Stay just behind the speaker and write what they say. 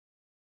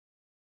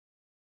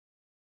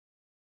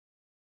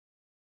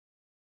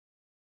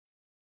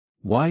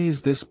Why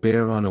is this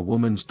bear on a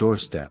woman's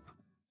doorstep?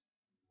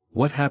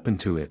 What happened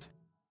to it?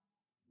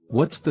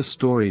 What's the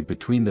story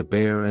between the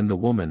bear and the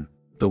woman?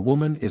 The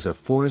woman is a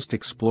forest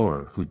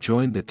explorer who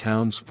joined the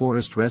town's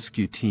forest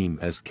rescue team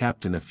as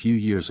captain a few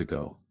years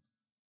ago.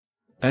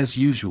 As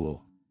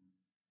usual,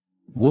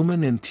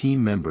 woman and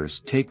team members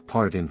take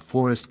part in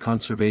forest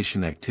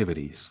conservation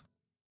activities.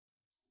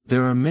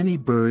 There are many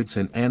birds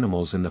and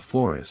animals in the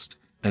forest,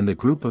 and the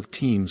group of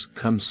teams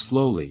comes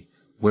slowly,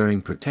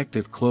 wearing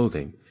protective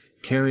clothing,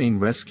 carrying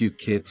rescue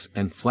kits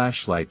and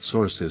flashlight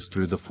sources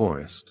through the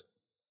forest.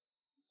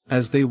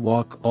 As they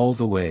walk all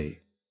the way,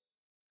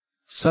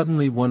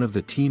 suddenly one of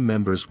the team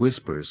members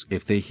whispers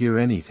if they hear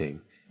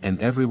anything, and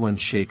everyone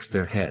shakes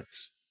their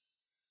heads.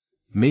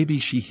 Maybe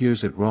she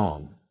hears it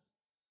wrong.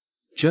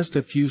 Just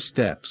a few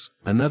steps,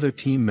 another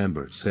team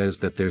member says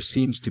that there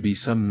seems to be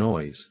some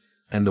noise,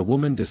 and the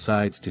woman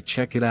decides to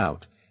check it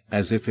out,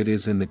 as if it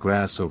is in the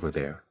grass over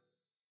there.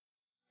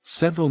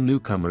 Several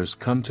newcomers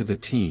come to the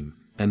team,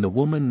 and the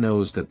woman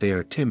knows that they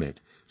are timid,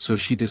 so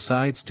she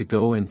decides to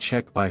go and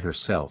check by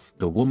herself.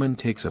 The woman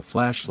takes a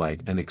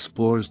flashlight and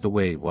explores the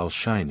way while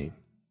shining.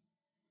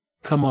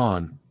 Come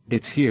on,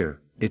 it's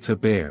here, it's a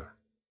bear.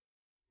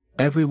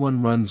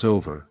 Everyone runs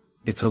over,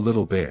 it's a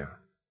little bear.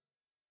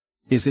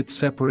 Is it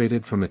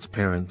separated from its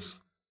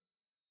parents?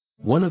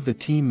 One of the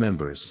team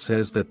members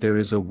says that there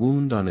is a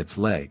wound on its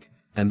leg,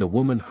 and the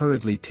woman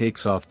hurriedly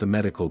takes off the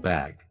medical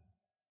bag.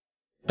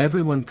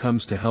 Everyone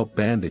comes to help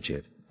bandage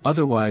it,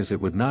 otherwise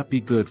it would not be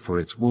good for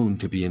its wound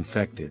to be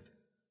infected.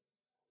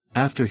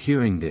 After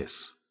hearing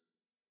this,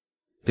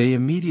 they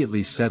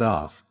immediately set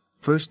off,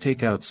 first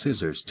take out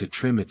scissors to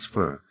trim its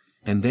fur,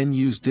 and then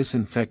use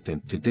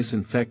disinfectant to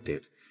disinfect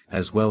it,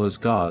 as well as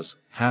gauze.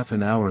 Half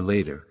an hour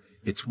later,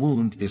 its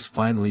wound is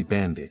finally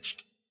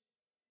bandaged.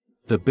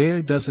 The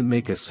bear doesn't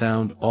make a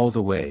sound all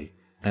the way,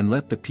 and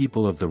let the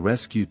people of the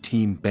rescue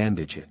team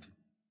bandage it.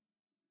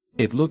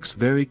 It looks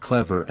very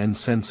clever and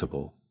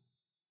sensible.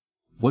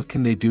 What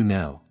can they do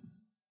now?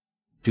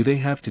 Do they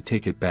have to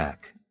take it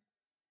back?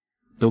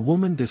 The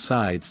woman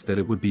decides that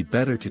it would be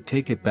better to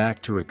take it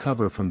back to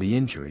recover from the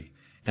injury,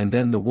 and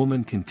then the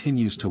woman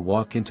continues to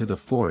walk into the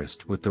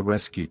forest with the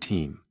rescue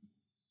team.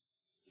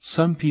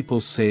 Some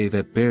people say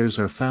that bears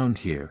are found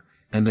here,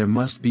 and there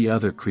must be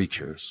other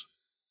creatures.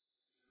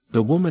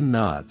 The woman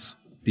nods.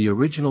 The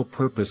original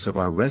purpose of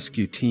our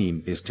rescue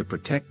team is to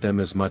protect them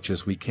as much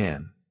as we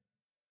can.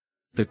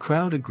 The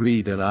crowd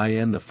agree that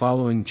on the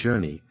following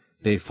journey,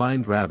 they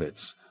find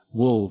rabbits,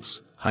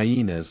 wolves,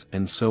 hyenas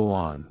and so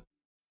on.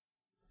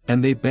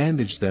 And they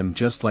bandage them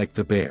just like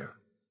the bear.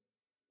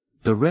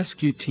 The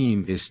rescue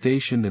team is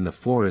stationed in the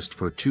forest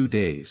for 2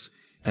 days,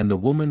 and the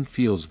woman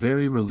feels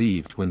very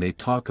relieved when they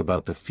talk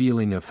about the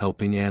feeling of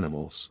helping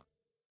animals.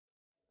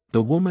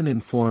 The woman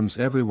informs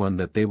everyone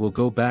that they will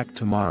go back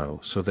tomorrow,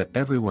 so that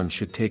everyone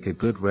should take a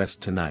good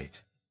rest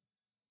tonight.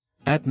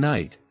 At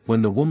night,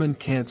 when the woman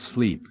can't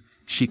sleep,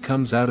 she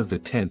comes out of the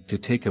tent to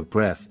take a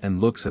breath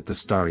and looks at the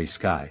starry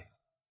sky.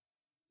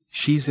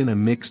 She's in a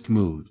mixed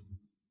mood,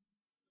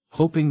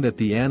 hoping that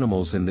the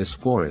animals in this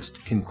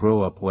forest can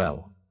grow up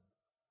well.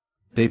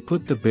 They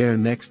put the bear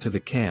next to the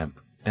camp,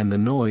 and the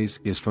noise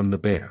is from the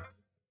bear.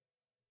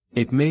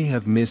 It may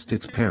have missed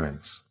its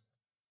parents.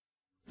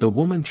 The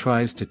woman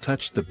tries to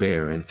touch the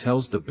bear and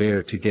tells the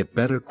bear to get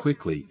better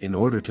quickly in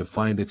order to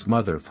find its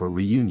mother for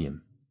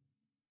reunion.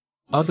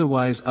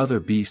 Otherwise other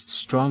beasts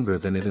stronger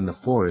than it in the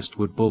forest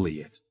would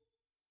bully it.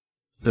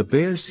 The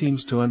bear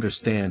seems to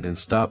understand and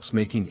stops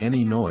making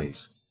any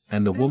noise,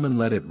 and the woman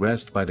let it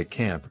rest by the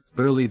camp.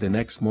 Early the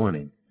next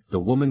morning, the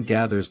woman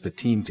gathers the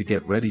team to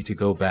get ready to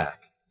go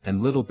back,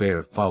 and little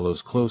bear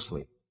follows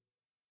closely.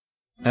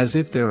 As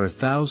if there are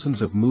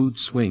thousands of mood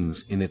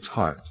swings in its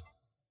heart.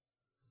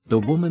 The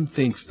woman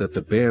thinks that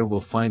the bear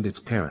will find its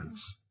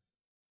parents.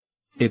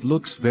 It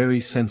looks very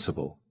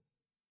sensible.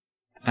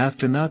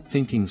 After not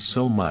thinking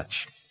so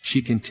much,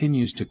 she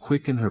continues to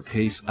quicken her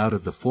pace out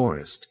of the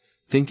forest,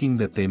 thinking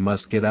that they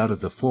must get out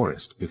of the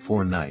forest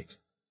before night.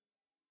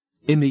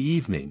 In the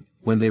evening,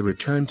 when they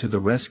return to the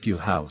rescue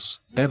house,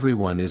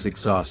 everyone is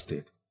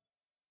exhausted.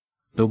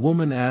 The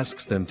woman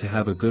asks them to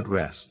have a good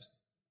rest.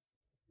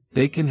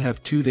 They can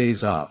have 2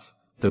 days off.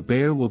 The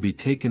bear will be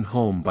taken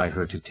home by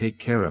her to take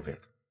care of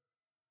it.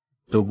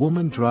 The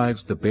woman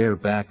drives the bear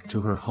back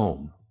to her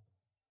home,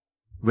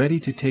 ready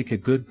to take a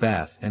good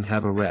bath and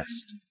have a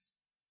rest.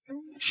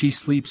 She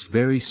sleeps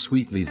very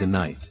sweetly the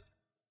night.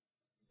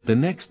 The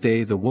next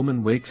day the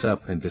woman wakes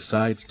up and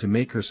decides to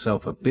make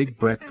herself a big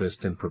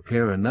breakfast and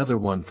prepare another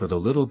one for the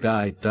little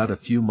guy. A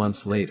few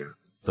months later,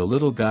 the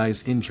little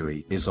guy's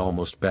injury is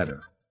almost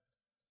better.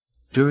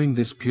 During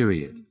this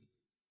period,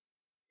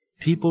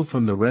 people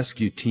from the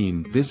rescue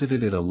team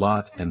visited it a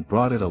lot and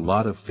brought it a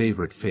lot of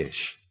favorite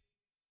fish.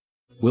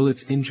 Will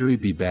its injury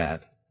be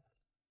bad?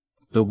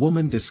 The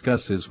woman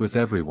discusses with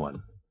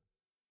everyone.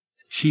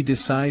 She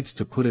decides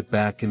to put it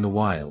back in the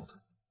wild.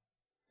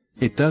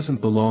 It doesn't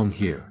belong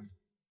here.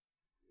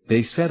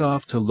 They set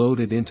off to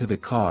load it into the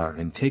car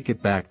and take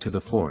it back to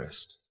the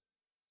forest.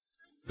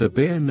 The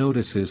bear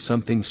notices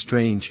something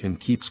strange and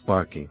keeps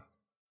barking.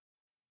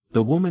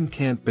 The woman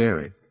can't bear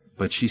it,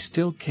 but she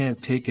still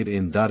can't take it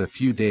in. A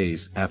few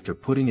days after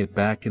putting it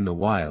back in the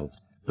wild,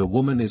 the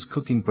woman is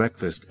cooking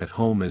breakfast at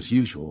home as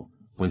usual,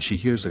 when she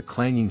hears a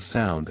clanging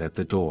sound at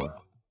the door.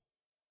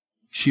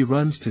 She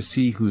runs to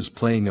see who's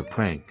playing a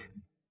prank.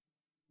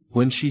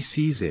 When she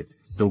sees it,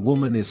 the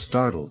woman is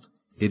startled.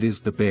 It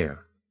is the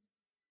bear.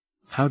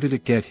 How did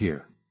it get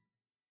here?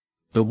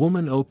 The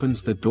woman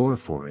opens the door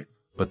for it,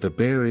 but the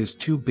bear is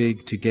too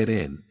big to get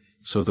in,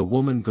 so the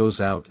woman goes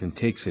out and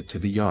takes it to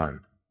the yard.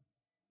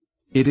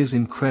 It is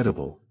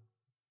incredible.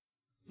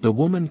 The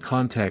woman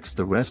contacts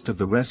the rest of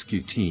the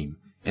rescue team,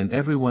 and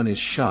everyone is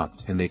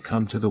shocked and they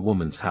come to the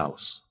woman's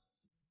house.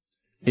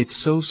 It's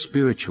so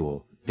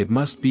spiritual, it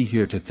must be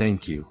here to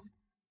thank you.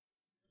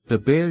 The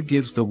bear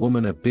gives the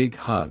woman a big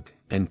hug,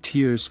 and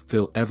tears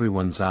fill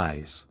everyone's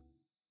eyes.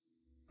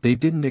 They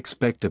didn't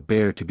expect a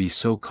bear to be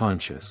so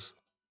conscious.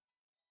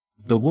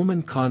 The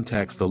woman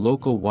contacts the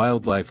local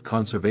wildlife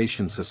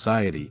conservation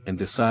society and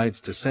decides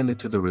to send it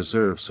to the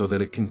reserve so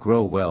that it can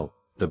grow well.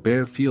 The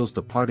bear feels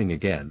the parting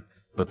again,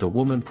 but the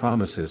woman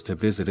promises to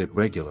visit it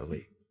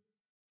regularly.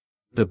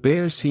 The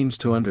bear seems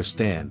to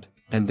understand,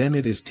 and then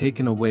it is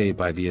taken away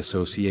by the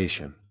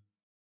association.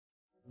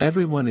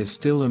 Everyone is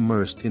still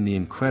immersed in the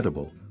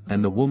incredible,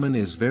 and the woman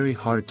is very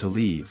hard to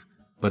leave,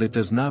 but it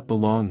does not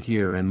belong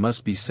here and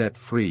must be set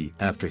free.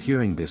 After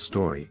hearing this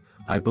story,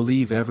 I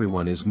believe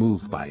everyone is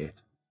moved by it.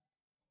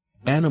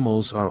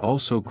 Animals are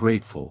also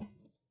grateful.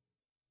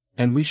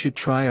 And we should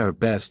try our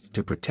best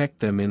to protect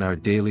them in our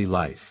daily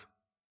life.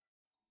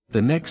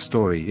 The next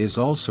story is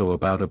also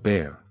about a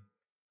bear.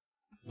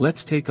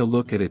 Let's take a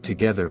look at it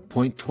together.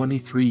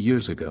 23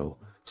 years ago,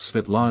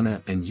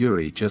 Svetlana and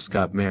Yuri just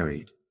got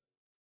married.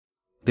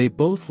 They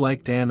both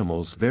liked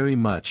animals very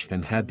much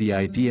and had the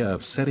idea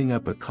of setting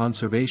up a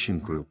conservation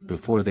group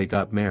before they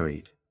got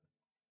married.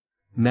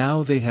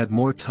 Now they had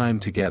more time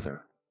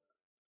together.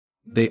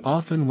 They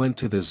often went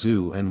to the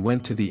zoo and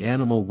went to the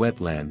animal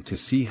wetland to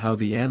see how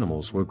the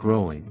animals were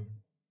growing.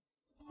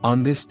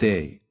 On this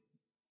day,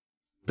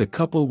 the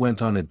couple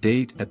went on a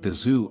date at the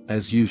zoo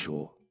as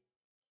usual.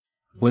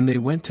 When they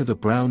went to the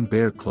Brown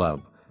Bear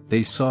Club,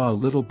 they saw a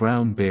little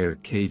brown bear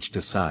caged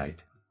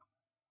aside.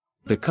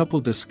 The couple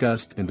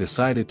discussed and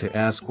decided to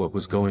ask what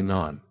was going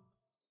on.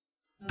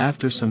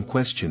 After some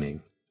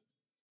questioning,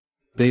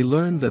 they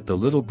learned that the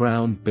little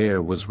brown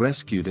bear was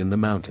rescued in the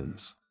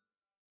mountains.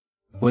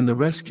 When the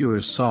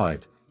rescuers saw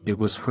it, it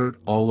was hurt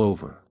all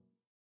over.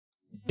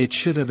 It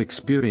should have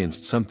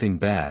experienced something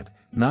bad,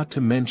 not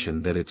to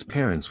mention that its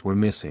parents were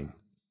missing.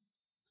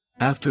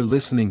 After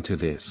listening to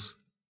this,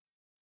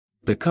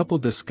 the couple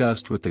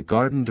discussed with the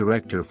garden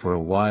director for a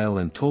while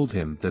and told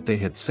him that they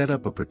had set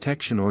up a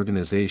protection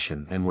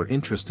organization and were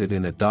interested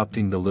in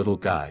adopting the little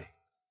guy.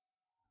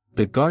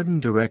 The garden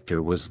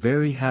director was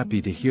very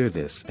happy to hear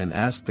this and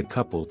asked the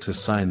couple to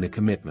sign the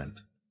commitment.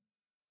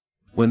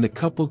 When the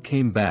couple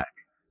came back,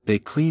 they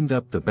cleaned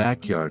up the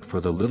backyard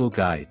for the little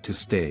guy to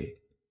stay.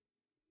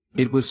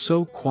 It was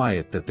so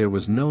quiet that there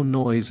was no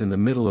noise in the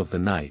middle of the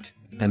night,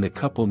 and the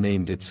couple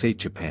named it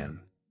Cheetah.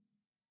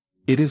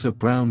 It is a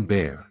brown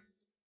bear.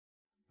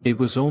 It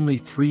was only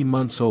 3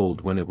 months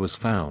old when it was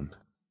found.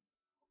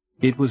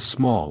 It was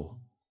small,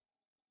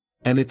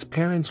 and its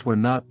parents were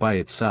not by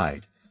its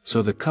side,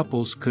 so the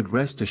couples could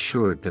rest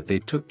assured that they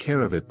took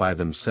care of it by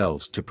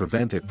themselves to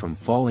prevent it from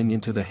falling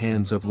into the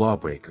hands of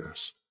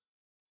lawbreakers.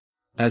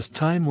 As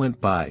time went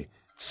by,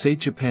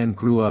 Cheetah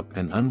grew up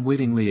and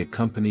unwittingly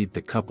accompanied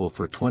the couple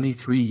for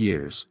 23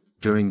 years.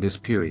 During this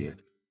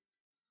period,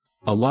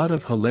 a lot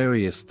of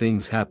hilarious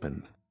things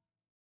happened.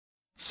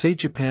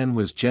 Cheetah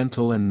was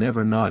gentle and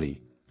never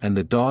naughty, and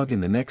the dog in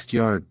the next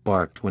yard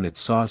barked when it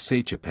saw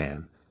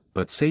Cheetah,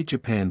 but Cheetah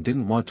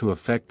didn't want to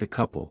affect the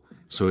couple,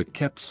 so it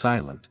kept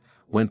silent,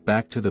 went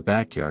back to the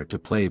backyard to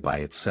play by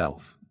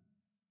itself.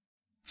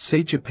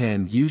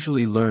 Cheetah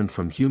usually learned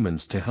from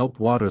humans to help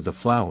water the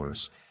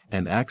flowers,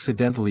 and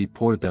accidentally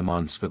poured them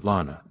on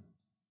Svetlana.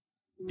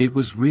 It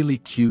was really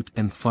cute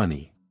and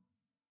funny.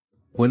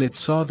 When it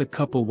saw the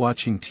couple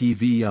watching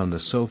TV on the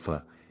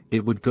sofa,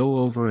 it would go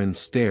over and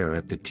stare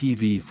at the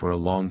TV for a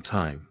long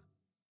time.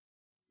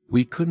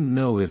 We couldn't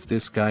know if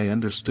this guy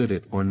understood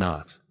it or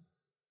not.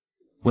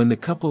 When the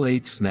couple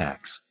ate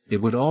snacks,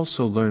 it would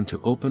also learn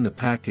to open the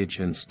package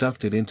and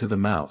stuffed it into the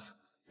mouth,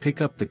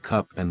 pick up the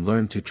cup and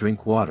learn to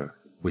drink water,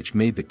 which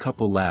made the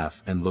couple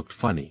laugh and looked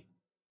funny.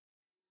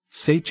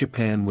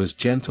 Cheetah was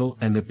gentle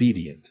and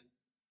obedient.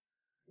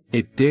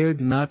 It dared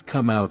not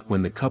come out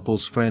when the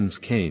couple's friends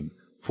came,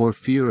 for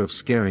fear of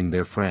scaring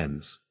their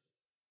friends.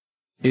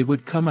 It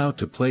would come out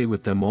to play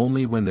with them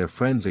only when their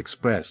friends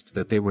expressed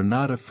that they were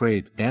not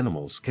afraid.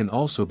 Animals can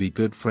also be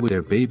good friends with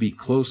their baby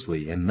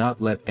closely and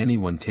not let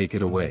anyone take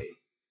it away.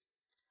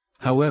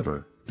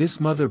 However,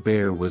 this mother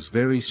bear was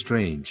very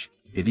strange.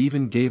 It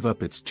even gave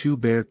up its 2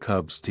 bear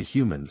cubs to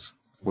humans.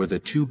 Were the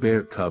 2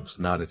 bear cubs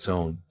not its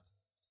own?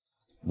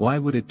 Why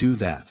would it do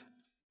that?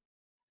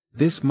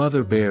 This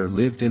mother bear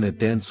lived in a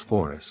dense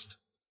forest.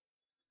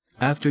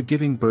 After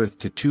giving birth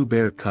to 2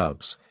 bear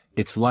cubs,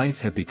 its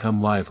life had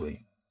become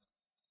lively.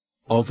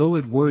 Although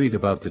it worried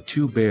about the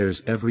two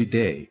bears every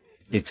day,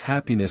 its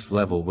happiness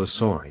level was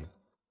soaring.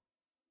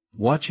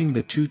 Watching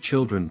the two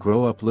children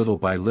grow up little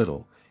by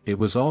little, it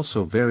was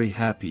also very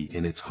happy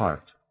in its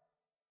heart.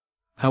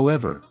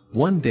 However,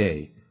 one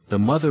day, the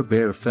mother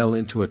bear fell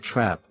into a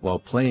trap while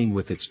playing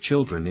with its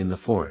children in the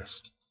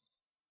forest.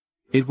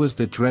 It was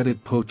the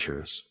dreaded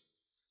poachers.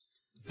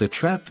 The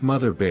trapped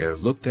mother bear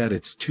looked at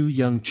its two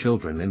young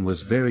children and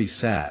was very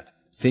sad,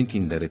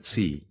 thinking that its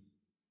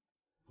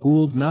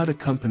would not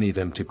accompany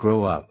them to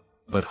grow up,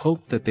 but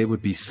hoped that they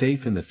would be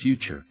safe in the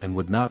future and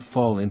would not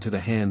fall into the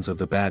hands of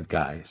the bad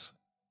guys.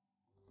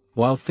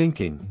 While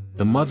thinking,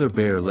 the mother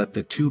bear let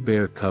the two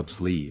bear cubs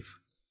leave.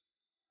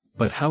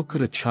 But how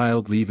could a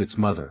child leave its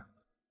mother?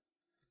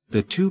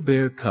 The two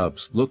bear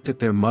cubs looked at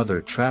their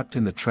mother trapped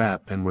in the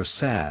trap and were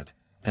sad,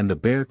 and the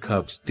bear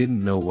cubs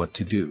didn't know what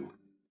to do.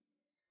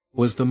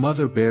 Was the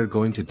mother bear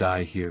going to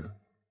die here?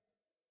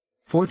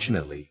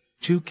 Fortunately,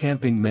 two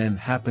camping men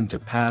happened to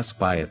pass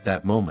by at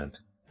that moment,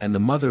 and the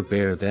mother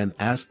bear then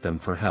asked them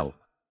for help.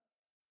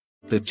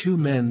 The two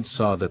men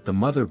saw that the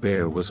mother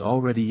bear was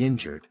already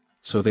injured,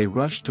 so they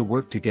rushed to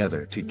work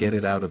together to get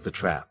it out of the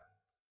trap.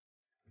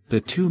 The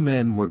two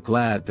men were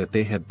glad that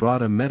they had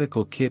brought a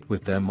medical kit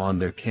with them on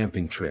their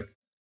camping trip.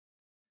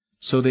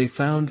 So they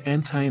found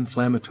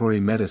anti-inflammatory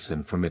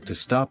medicine from it to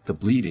stop the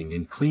bleeding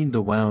and cleaned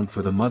the wound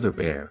for the mother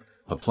bear,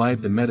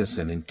 applied the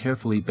medicine and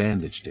carefully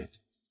bandaged it.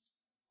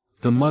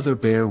 The mother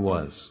bear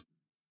was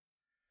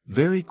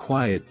very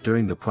quiet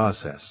during the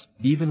process.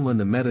 Even when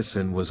the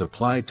medicine was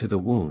applied to the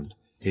wound,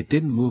 it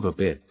didn't move a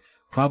bit,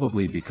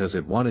 probably because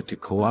it wanted to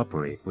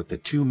cooperate with the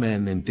two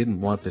men and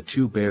didn't want the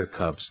two bear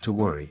cubs to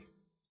worry.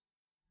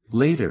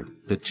 Later,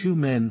 the two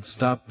men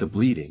stopped the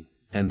bleeding,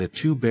 and the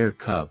two bear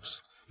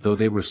cubs, though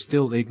they were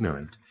still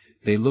ignorant,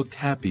 they looked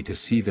happy to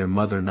see their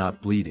mother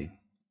not bleeding.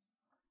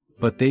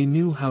 But they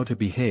knew how to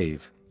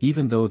behave.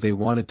 Even though they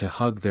wanted to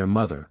hug their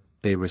mother,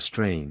 they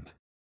restrained.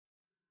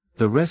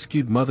 The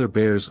rescued mother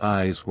bear's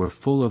eyes were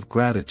full of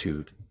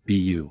gratitude, but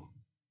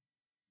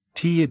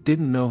it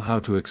didn't know how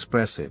to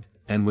express it,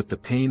 and with the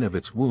pain of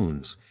its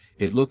wounds,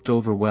 it looked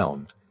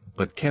overwhelmed,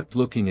 but kept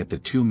looking at the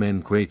two men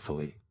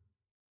gratefully.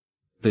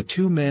 The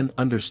two men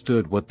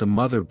understood what the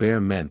mother bear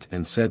meant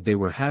and said they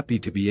were happy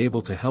to be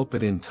able to help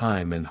it in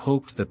time and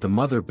hoped that the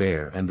mother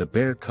bear and the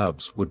bear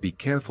cubs would be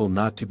careful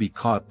not to be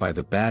caught by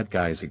the bad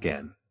guys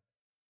again.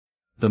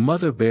 The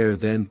mother bear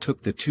then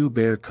took the two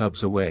bear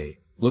cubs away,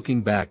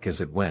 looking back as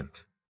it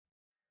went.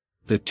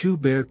 The two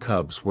bear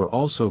cubs were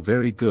also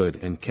very good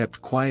and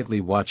kept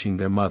quietly watching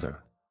their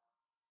mother,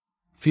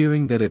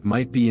 fearing that it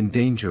might be in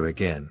danger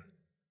again.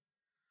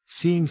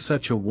 Seeing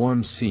such a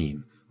warm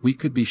scene, we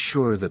could be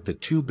sure that the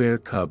two bear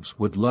cubs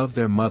would love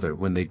their mother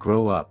when they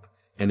grow up,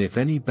 and if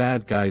any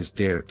bad guys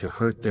dared to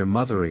hurt their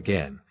mother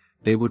again,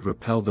 they would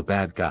repel the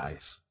bad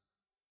guys.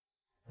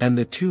 And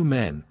the two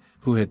men,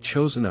 who had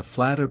chosen a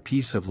flatter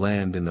piece of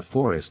land in the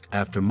forest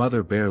after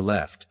Mother Bear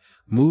left,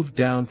 moved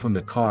down from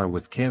the car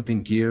with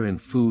camping gear and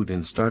food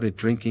and started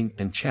drinking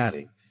and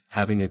chatting,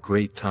 having a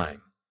great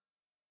time.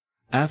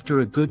 After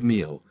a good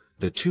meal,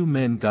 the two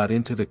men got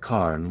into the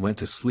car and went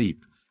to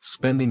sleep,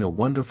 spending a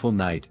wonderful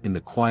night in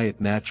the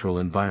quiet natural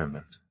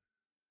environment.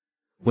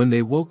 When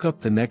they woke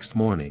up the next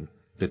morning,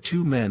 the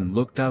two men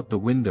looked out the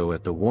window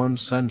at the warm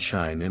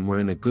sunshine and were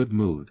in a good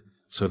mood,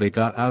 so they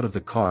got out of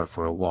the car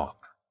for a walk.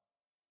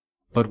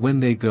 But when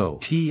they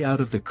got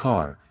out of the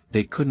car,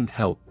 they couldn't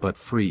help but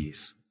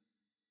freeze.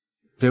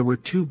 There were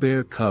two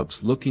bear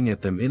cubs looking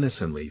at them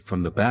innocently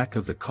from the back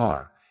of the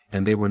car,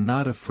 and they were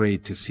not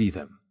afraid to see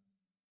them.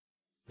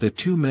 The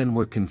two men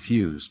were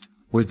confused.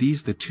 Were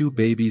these the two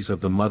babies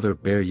of the mother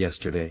bear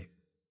yesterday?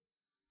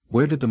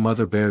 Where did the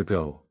mother bear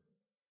go?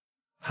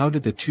 How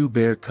did the two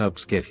bear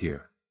cubs get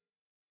here?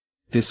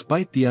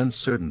 Despite the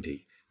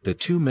uncertainty, the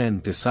two men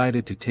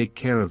decided to take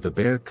care of the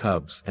bear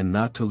cubs and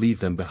not to leave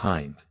them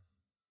behind.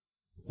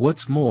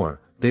 What's more,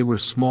 they were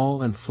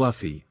small and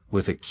fluffy,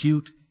 with a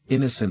cute,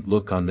 innocent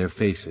look on their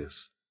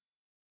faces.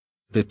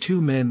 The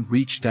two men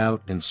reached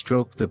out and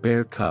stroked the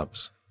bear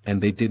cubs,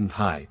 and they didn't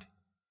hide.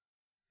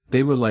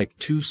 They were like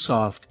two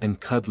soft and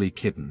cuddly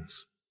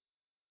kittens.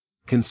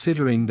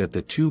 Considering that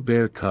the two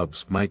bear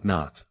cubs might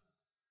not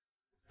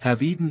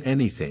have eaten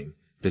anything,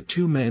 the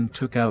two men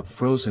took out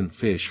frozen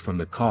fish from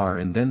the car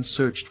and then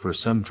searched for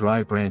some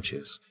dry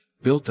branches,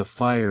 built a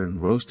fire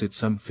and roasted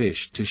some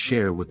fish to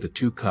share with the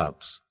two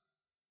cubs.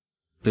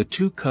 The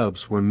two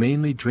cubs were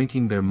mainly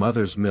drinking their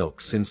mother's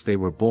milk since they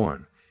were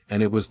born,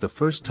 and it was the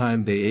first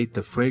time they ate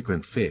the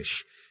fragrant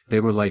fish. They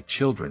were like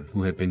children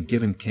who had been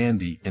given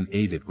candy and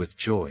ate it with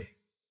joy.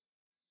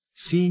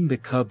 Seeing the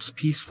cubs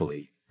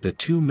peacefully, the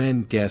two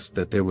men guessed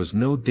that there was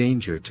no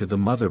danger to the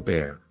mother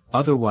bear,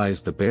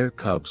 otherwise the bear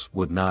cubs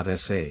would not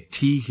sit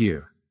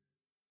here.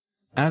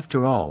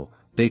 After all,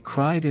 they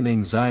cried in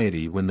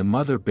anxiety when the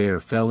mother bear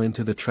fell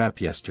into the trap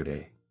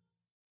yesterday.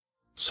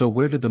 So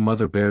where did the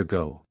mother bear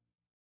go?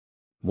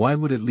 Why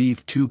would it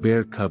leave two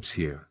bear cubs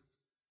here?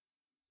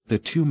 The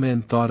two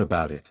men thought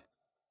about it.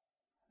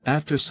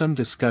 After some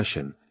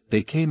discussion,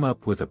 they came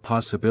up with a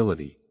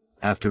possibility.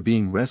 After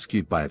being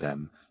rescued by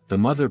them, the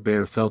mother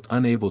bear felt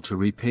unable to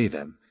repay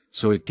them,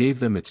 so it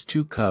gave them its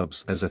 2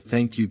 cubs as a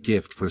thank you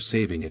gift for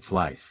saving its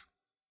life.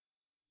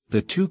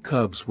 The 2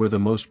 cubs were the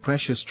most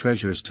precious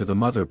treasures to the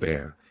mother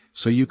bear,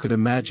 so you could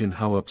imagine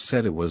how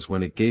upset it was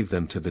when it gave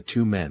them to the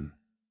 2 men.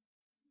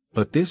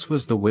 But this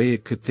was the way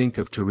it could think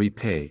of to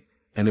repay,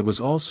 and it was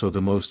also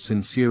the most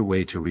sincere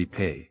way to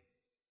repay.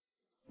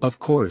 Of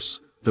course,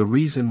 the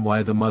reason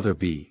why the mother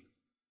bear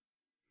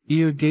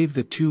gave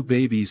the 2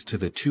 babies to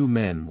the 2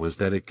 men was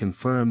that it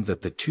confirmed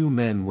that the 2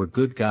 men were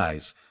good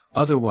guys,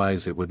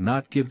 otherwise it would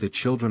not give the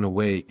children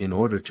away in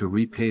order to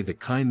repay the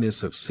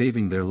kindness of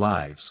saving their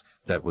lives.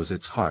 That was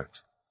its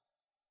heart.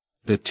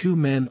 The 2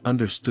 men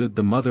understood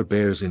the mother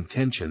bear's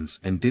intentions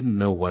and didn't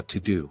know what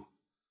to do.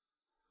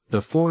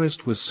 The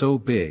forest was so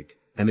big,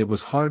 and it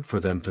was hard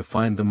for them to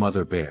find the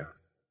mother bear.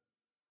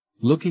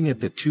 Looking at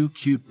the 2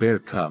 cute bear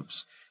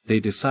cubs, they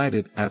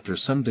decided after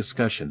some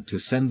discussion to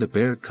send the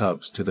bear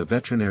cubs to the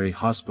veterinary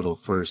hospital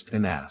first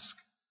and ask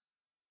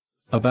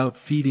about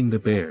feeding the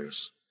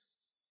bears.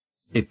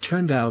 It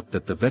turned out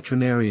that the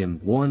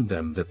veterinarian warned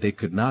them that they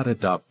could not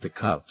adopt the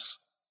cubs.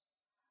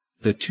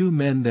 The 2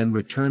 men then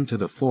returned to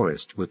the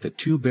forest with the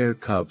 2 bear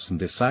cubs and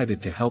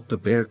decided to help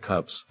the bear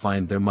cubs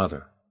find their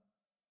mother.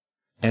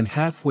 And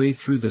halfway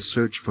through the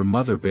search for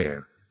mother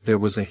bear, there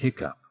was a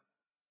hiccup.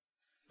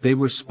 They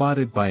were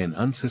spotted by an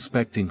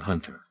unsuspecting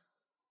hunter.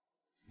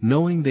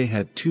 Knowing they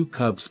had 2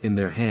 cubs in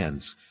their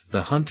hands,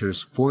 the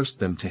hunters forced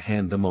them to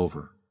hand them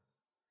over.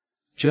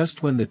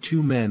 Just when the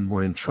 2 men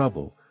were in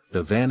trouble,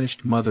 the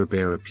vanished mother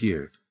bear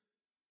appeared.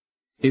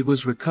 It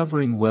was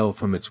recovering well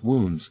from its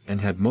wounds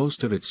and had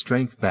most of its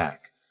strength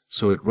back,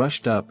 so it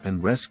rushed up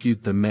and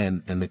rescued the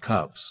men and the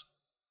cubs.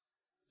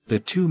 The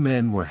 2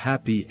 men were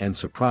happy and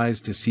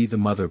surprised to see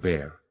the mother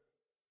bear.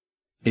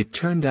 It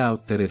turned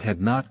out that it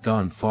had not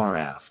gone far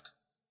aft,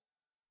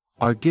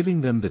 giving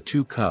them the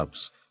 2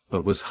 cubs,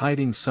 but was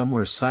hiding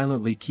somewhere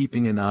silently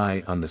keeping an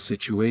eye on the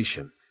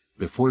situation,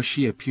 before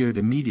she appeared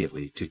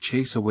immediately to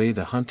chase away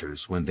the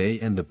hunters when they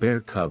and the bear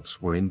cubs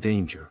were in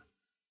danger.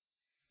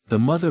 The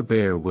mother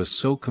bear was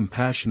so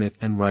compassionate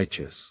and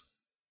righteous.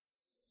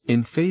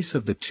 In face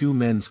of the 2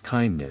 men's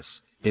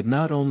kindness, it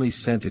not only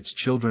sent its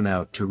children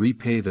out to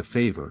repay the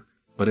favor,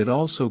 but it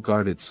also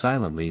guarded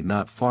silently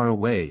not far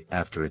away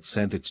after it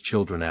sent its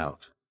children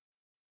out.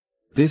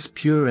 This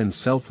pure and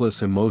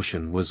selfless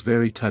emotion was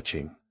very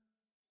touching.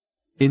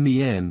 In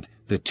the end,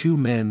 the 2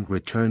 men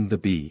returned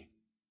the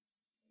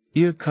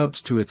bear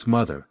cubs to its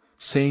mother,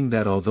 saying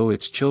that although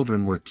its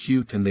children were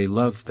cute and they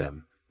loved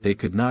them, they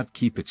could not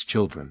keep its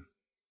children.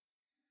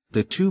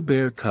 The 2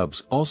 bear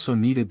cubs also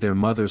needed their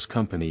mother's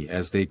company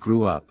as they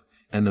grew up,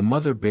 and the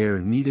mother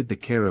bear needed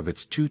the care of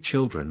its 2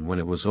 children when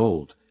it was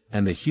old,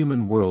 and the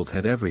human world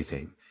had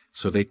everything,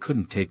 so they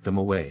couldn't take them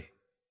away.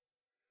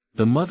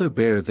 The mother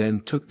bear then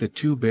took the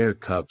 2 bear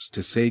cubs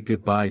to say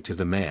goodbye to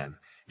the man,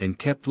 and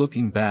kept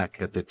looking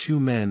back at the 2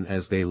 men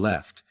as they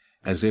left,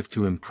 as if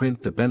to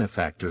imprint the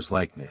benefactor's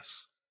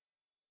likeness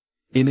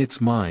in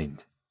its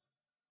mind.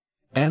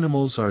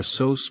 Animals are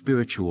so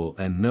spiritual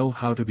and know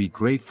how to be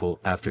grateful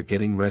after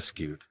getting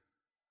rescued.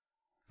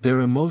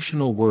 Their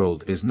emotional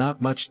world is not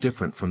much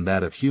different from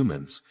that of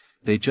humans,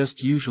 they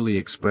just usually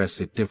express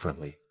it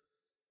differently.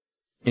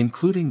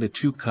 Including the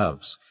 2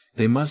 cubs,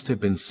 they must have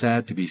been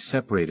sad to be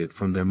separated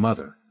from their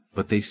mother,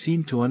 but they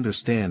seemed to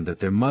understand that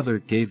their mother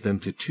gave them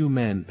to 2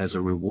 men as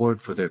a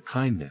reward for their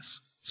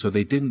kindness, so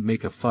they didn't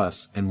make a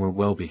fuss and were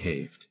well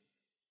behaved.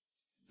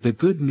 The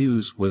good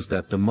news was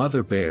that the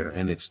mother bear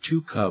and its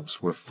 2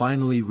 cubs were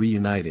finally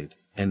reunited,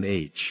 and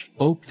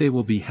hope they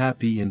will be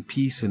happy in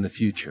peace in the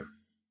future.